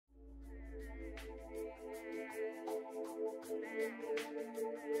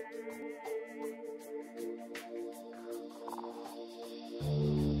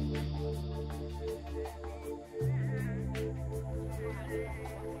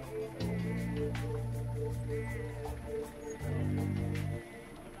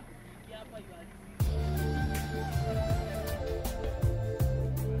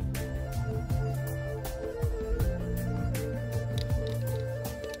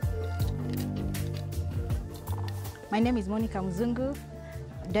My name is Monica Mzungu,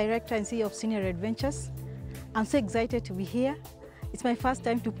 Director and CEO of Senior Adventures. I'm so excited to be here. It's my first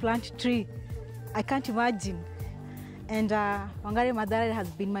time to plant a tree. I can't imagine. And Wangari Maathai has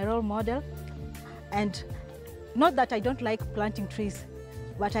been my role model. And not that I don't like planting trees,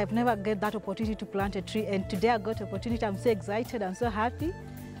 but I've never get that opportunity to plant a tree. And today I got the opportunity. I'm so excited. I'm so happy.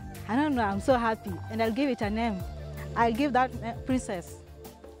 I don't know, I'm so happy. And I'll give it a name. I'll give that Princess.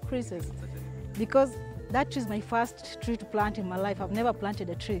 Because that tree is my first tree to plant in my life. I've never planted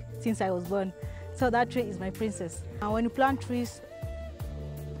a tree since I was born. So that tree is my princess. When you plant trees,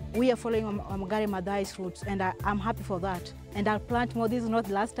 we are following Wangari Maathai's roots, and I'm happy for that. And I'll plant more. This is not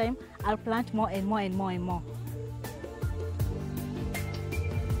the last time. I'll plant more and more and more and more.